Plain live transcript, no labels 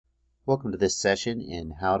Welcome to this session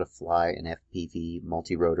in how to fly an FPV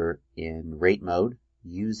multirotor in rate mode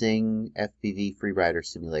using FPV Freerider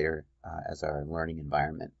simulator as our learning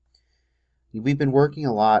environment. We've been working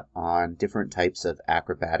a lot on different types of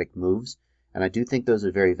acrobatic moves, and I do think those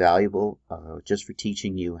are very valuable just for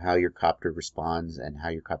teaching you how your copter responds and how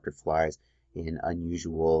your copter flies in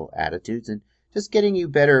unusual attitudes, and just getting you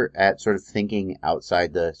better at sort of thinking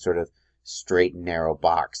outside the sort of straight and narrow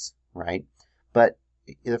box, right? But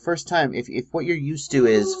the first time, if what you're used to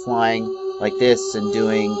is flying like this and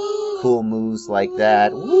doing cool moves like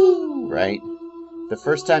that, woo, right? The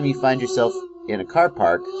first time you find yourself in a car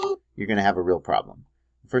park, you're going to have a real problem.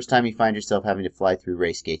 The first time you find yourself having to fly through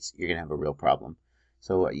race gates, you're going to have a real problem.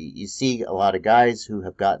 So you see a lot of guys who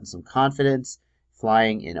have gotten some confidence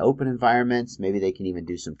flying in open environments. Maybe they can even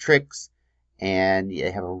do some tricks, and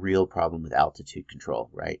they have a real problem with altitude control,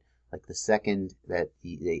 right? Like the second that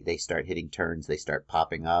they start hitting turns, they start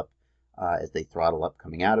popping up as they throttle up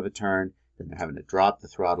coming out of a turn. Then they're having to drop the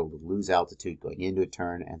throttle to lose altitude going into a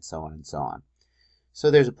turn, and so on and so on. So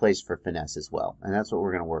there's a place for finesse as well, and that's what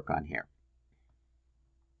we're going to work on here.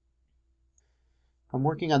 I'm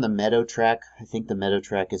working on the meadow track. I think the meadow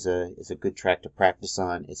track is a good track to practice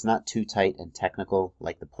on. It's not too tight and technical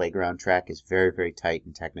like the playground track is very, very tight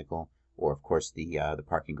and technical, or of course the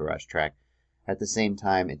parking garage track. At the same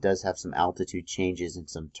time, it does have some altitude changes and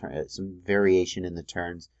some variation in the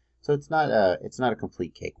turns, so it's not a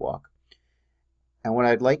complete cakewalk. And what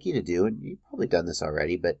I'd like you to do, and you've probably done this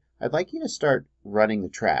already, but I'd like you to start running the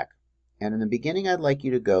track. And in the beginning, I'd like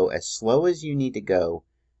you to go as slow as you need to go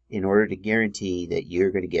in order to guarantee that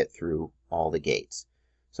you're going to get through all the gates.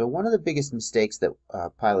 So one of the biggest mistakes that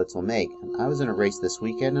pilots will make, I was in a race this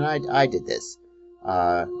weekend and I did this,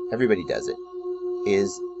 everybody does it,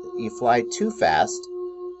 is you fly too fast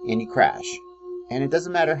and you crash. And it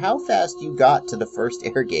doesn't matter how fast you got to the first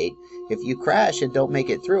air gate, if you crash and don't make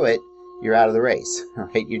it through it, you're out of the race,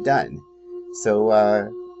 right? You're done. So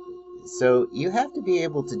you have to be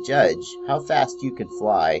able to judge how fast you can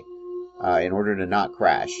fly in order to not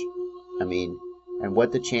crash. I mean, and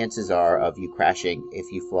what the chances are of you crashing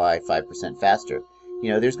if you fly 5% faster.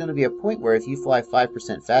 You know, there's going to be a point where if you fly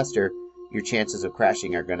 5% faster, your chances of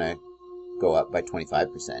crashing are going to go up by 25%.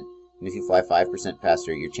 And if you fly 5%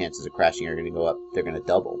 faster, your chances of crashing are going to go up, they're going to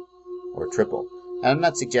double or triple. And I'm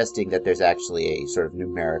not suggesting that there's actually a sort of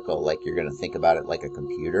numerical, like you're going to think about it like a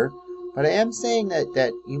computer, but I am saying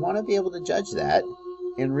that you want to be able to judge that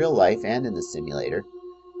in real life and in the simulator.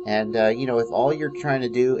 And, you know, if all you're trying to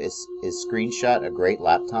do is screenshot a great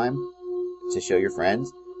lap time to show your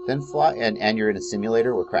friends, then fly, and you're in a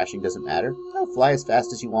simulator where crashing doesn't matter, fly as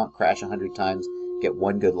fast as you want, crash 100 times, get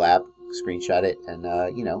one good lap, screenshot it, and,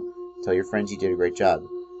 you know, tell your friends you did a great job.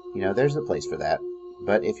 You know, there's a place for that.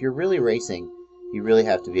 But if you're really racing, you really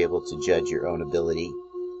have to be able to judge your own ability.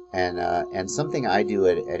 And something I do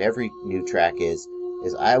at every new track is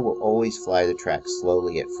I will always fly the track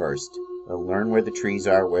slowly at first. I'll learn where the trees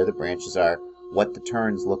are, where the branches are, what the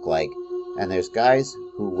turns look like. And there's guys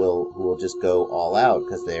who will just go all out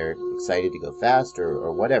because they're excited to go fast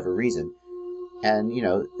or whatever reason. And, you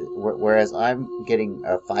know, whereas I'm getting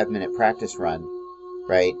a 5-minute practice run,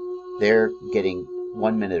 right, they're getting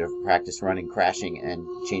 1 minute of practice running, crashing, and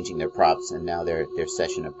changing their props, and now their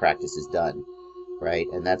session of practice is done, right?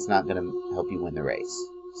 And that's not going to help you win the race.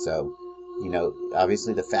 So, you know,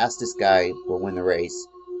 obviously the fastest guy will win the race,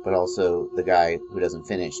 but also the guy who doesn't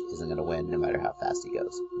finish isn't going to win no matter how fast he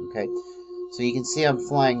goes, okay? So you can see I'm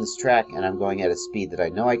flying this track, and I'm going at a speed that I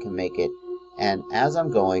know I can make it. And as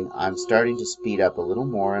I'm going, I'm starting to speed up a little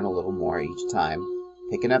more and a little more each time,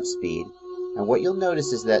 picking up speed. And what you'll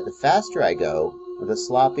notice is that the faster I go, the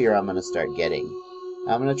sloppier I'm going to start getting.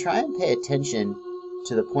 I'm going to try and pay attention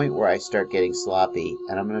to the point where I start getting sloppy,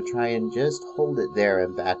 and I'm going to try and just hold it there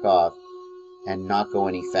and back off and not go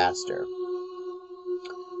any faster.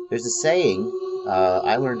 There's a saying,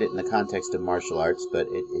 I learned it in the context of martial arts, but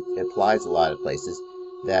it applies a lot of places,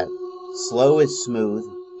 that slow is smooth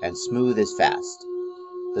and smooth is fast.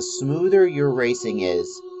 The smoother your racing is,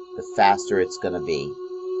 the faster it's going to be.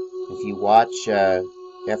 If you watch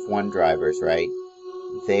F1 drivers, right,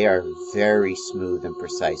 they are very smooth and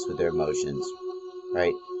precise with their motions,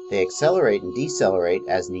 right? They accelerate and decelerate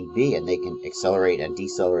as need be, and they can accelerate and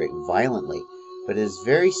decelerate violently, but it is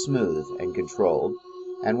very smooth and controlled.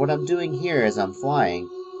 And what I'm doing here as I'm flying,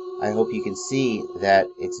 I hope you can see that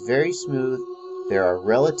it's very smooth. There are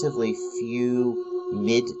relatively few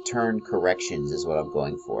mid-turn corrections is what I'm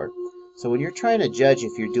going for. So when you're trying to judge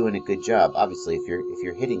if you're doing a good job, obviously if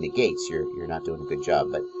you're hitting the gates, you're not doing a good job,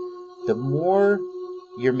 but the more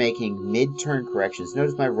you're making mid-turn corrections,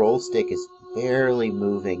 notice my roll stick is barely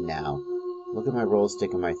moving now. Look at my roll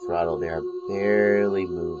stick and my throttle. They are barely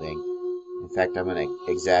moving. In fact, I'm going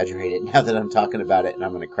to exaggerate it now that I'm talking about it, and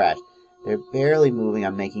I'm going to crash. They're barely moving.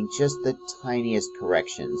 I'm making just the tiniest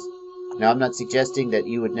corrections. Now, I'm not suggesting that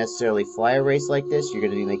you would necessarily fly a race like this. You're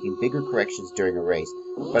going to be making bigger corrections during a race.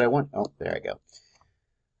 But I want... Oh, there I go.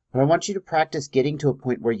 But I want you to practice getting to a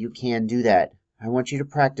point where you can do that. I want you to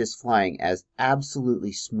practice flying as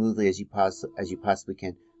absolutely smoothly as you possibly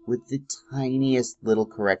can, with the tiniest little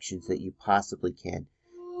corrections that you possibly can.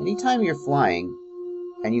 Anytime you're flying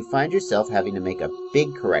and you find yourself having to make a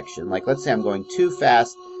big correction, like let's say I'm going too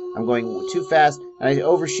fast, and I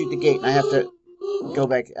overshoot the gate and I have to go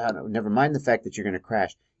back. Never mind the fact that you're going to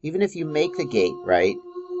crash. Even if you make the gate, right?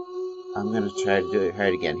 I'm going to try to do it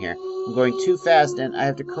right again here. I'm going too fast and I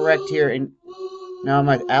have to correct here, and now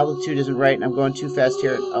my altitude isn't right and I'm going too fast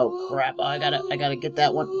here. Oh crap, I gotta get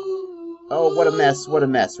that one. Oh, what a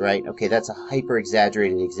mess, right? Okay, that's a hyper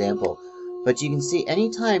exaggerated example. But you can see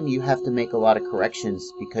anytime you have to make a lot of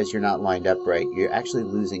corrections because you're not lined up right, you're actually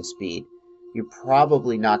losing speed. You're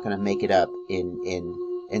probably not going to make it up in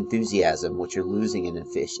enthusiasm, which you're losing in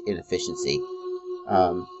efficiency.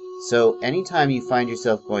 So anytime you find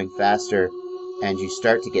yourself going faster and you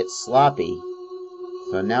start to get sloppy,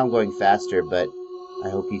 so now I'm going faster, but I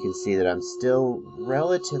hope you can see that I'm still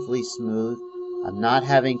relatively smooth. I'm not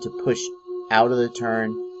having to push out of the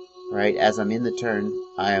turn, right? As I'm in the turn,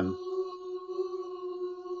 I'm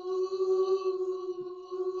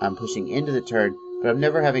pushing into the turn, but I'm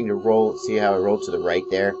never having to roll. See how I rolled to the right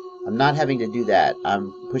there? I'm not having to do that.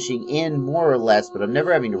 I'm pushing in more or less, but I'm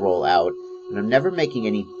never having to roll out, and I'm never making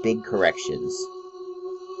any big corrections.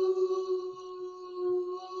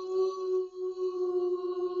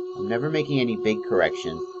 I'm never making any big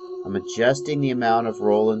corrections. I'm adjusting the amount of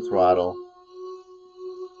roll and throttle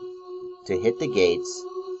to hit the gates,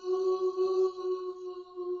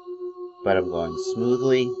 but I'm going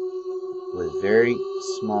smoothly with very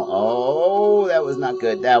small... Oh, that was not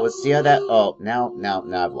good. That was... See how that... Oh, now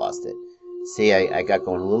I've lost it. See, I got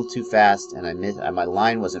going a little too fast, and I missed... My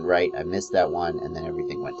line wasn't right. I missed that one, and then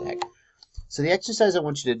everything went to heck. So the exercise I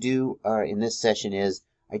want you to do in this session is,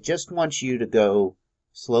 I just want you to go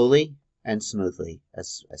slowly and smoothly,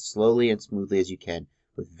 as slowly and smoothly as you can,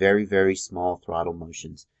 with very, very small throttle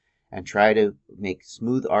motions. And try to make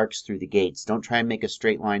smooth arcs through the gates. Don't try and make a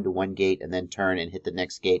straight line to one gate and then turn and hit the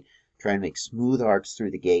next gate. Try and make smooth arcs through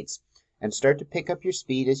the gates, and start to pick up your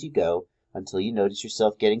speed as you go until you notice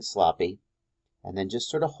yourself getting sloppy, and then just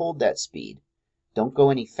sort of hold that speed. Don't go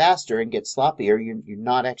any faster and get sloppy, or you're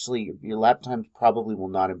not actually, your lap times probably will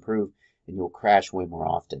not improve, and you'll crash way more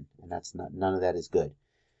often, and none of that is good.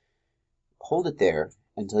 Hold it there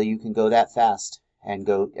until you can go that fast and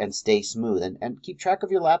go and stay smooth, and keep track of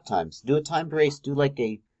your lap times. Do a timed race. Do like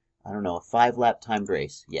a 5-lap timed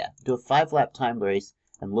race. Yeah, do a 5-lap timed race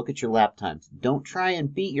and look at your lap times. Don't try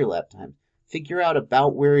and beat your lap times. Figure out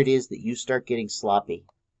about where it is that you start getting sloppy,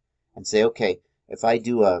 and say, okay, if I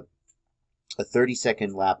do a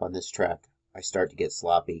 30-second lap on this track, I start to get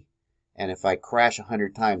sloppy, and if I crash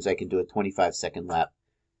 100 times, I can do a 25-second lap.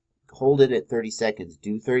 Hold it at 30 seconds.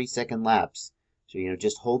 Do 30-second laps. So,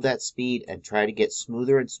 just hold that speed and try to get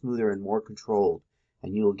smoother and smoother and more controlled,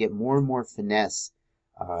 and you will get more and more finesse.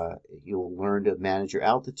 You'll learn to manage your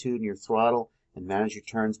altitude and your throttle, and manage your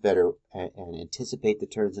turns better, and anticipate the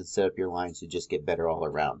turns and set up your lines to just get better all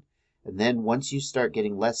around. And then once you start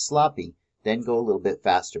getting less sloppy, then go a little bit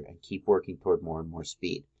faster and keep working toward more and more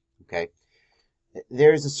speed. Okay?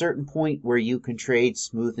 There's a certain point where you can trade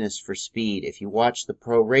smoothness for speed. If you watch the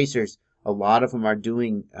pro racers, a lot of them are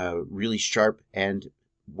doing really sharp and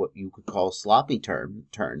what you could call sloppy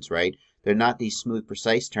turns, right? They're not these smooth,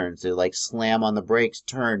 precise turns. They're like slam on the brakes,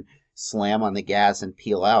 turn, slam on the gas, and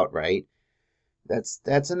peel out, right?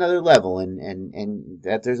 That's another level, and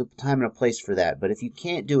that there's a time and a place for that. But if you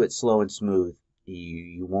can't do it slow and smooth,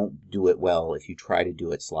 you won't do it well if you try to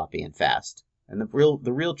do it sloppy and fast. And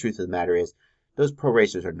the real truth of the matter is, those pro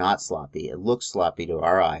racers are not sloppy. It looks sloppy to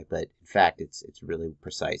our eye, but in fact, it's really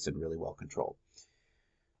precise and really well controlled.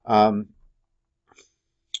 There's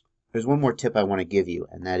one more tip I want to give you,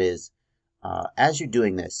 and that is, as you're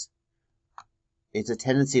doing this, it's a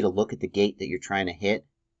tendency to look at the gate that you're trying to hit,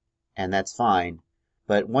 and that's fine.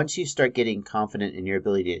 But once you start getting confident in your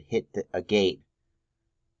ability to hit a gate,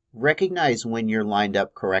 recognize when you're lined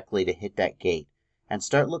up correctly to hit that gate, and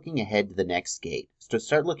start looking ahead to the next gate. So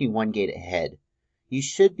start looking one gate ahead. You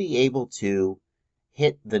should be able to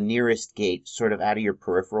hit the nearest gate sort of out of your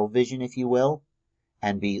peripheral vision, if you will,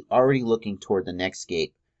 and be already looking toward the next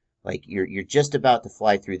gate. Like you're just about to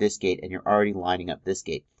fly through this gate and you're already lining up this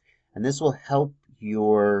gate. And this will help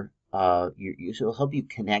your it'll help you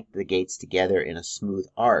connect the gates together in a smooth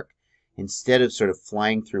arc instead of sort of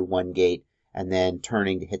flying through one gate and then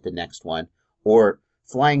turning to hit the next one, or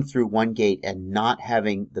flying through one gate and not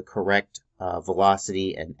having the correct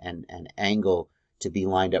velocity and angle to be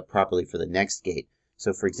lined up properly for the next gate.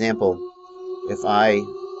 So for example, if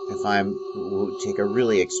I'm we'll take a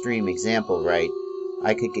really extreme example, right?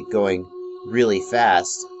 I could get going really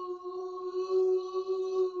fast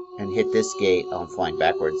and hit this gate. Oh, I'm flying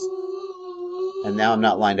backwards. And now I'm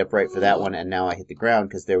not lined up right for that one, and now I hit the ground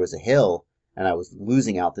because there was a hill and I was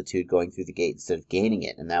losing altitude going through the gate instead of gaining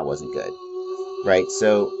it, and that wasn't good. Right?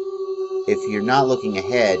 So if you're not looking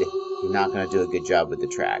ahead, you're not going to do a good job with the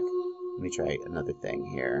track. Let me try another thing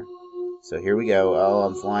here. So here we go. Oh,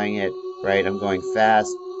 I'm flying it, right? I'm going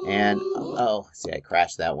fast, and oh, see, I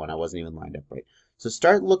crashed that one. I wasn't even lined up right. So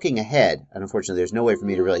start looking ahead. And unfortunately, there's no way for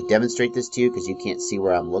me to really demonstrate this to you because you can't see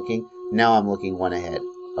where I'm looking. Now I'm looking one ahead.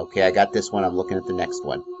 Okay, I got this one. I'm looking at the next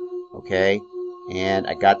one. Okay, and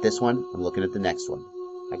I got this one. I'm looking at the next one.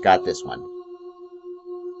 I got this one.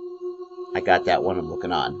 I got that one. I'm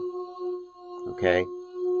looking on. Okay,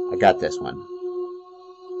 I got this one.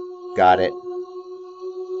 Got it.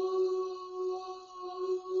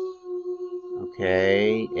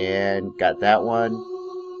 Okay, and got that one.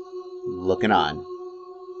 Looking on.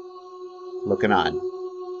 Looking on.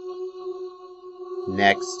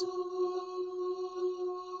 Next.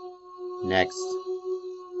 Next.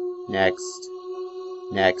 Next.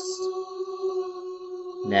 Next.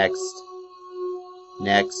 Next.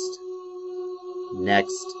 Next.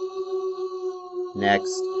 Next.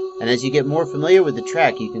 Next. And as you get more familiar with the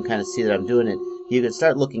track, you can kind of see that I'm doing it. You can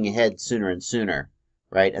start looking ahead sooner and sooner,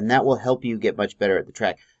 right? And that will help you get much better at the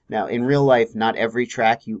track. Now, in real life, not every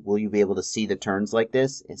track will you be able to see the turns like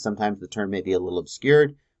this. And sometimes the turn may be a little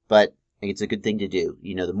obscured, but it's a good thing to do.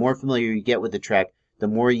 You know, the more familiar you get with the track, the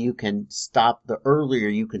more you can stop, the earlier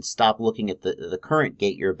you can stop looking at the current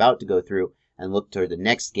gate you're about to go through and look toward the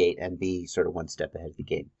next gate and be sort of one step ahead of the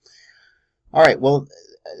game. All right, well,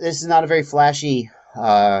 this is not a very flashy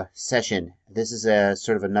session. This is a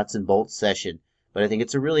sort of a nuts and bolts session, but I think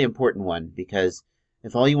it's a really important one because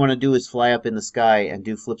if all you want to do is fly up in the sky and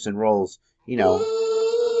do flips and rolls, you know,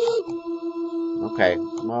 okay,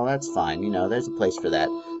 well, that's fine. You know, there's a place for that.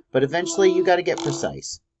 But eventually you got to get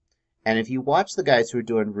precise. And if you watch the guys who are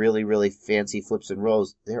doing really, really fancy flips and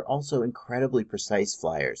rolls, they're also incredibly precise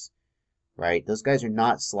flyers, right? Those guys are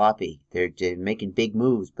not sloppy. They're making big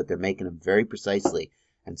moves, but they're making them very precisely.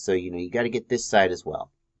 And so, you know, you got to get this side as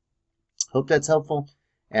well. Hope that's helpful.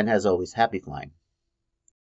 And as always, happy flying.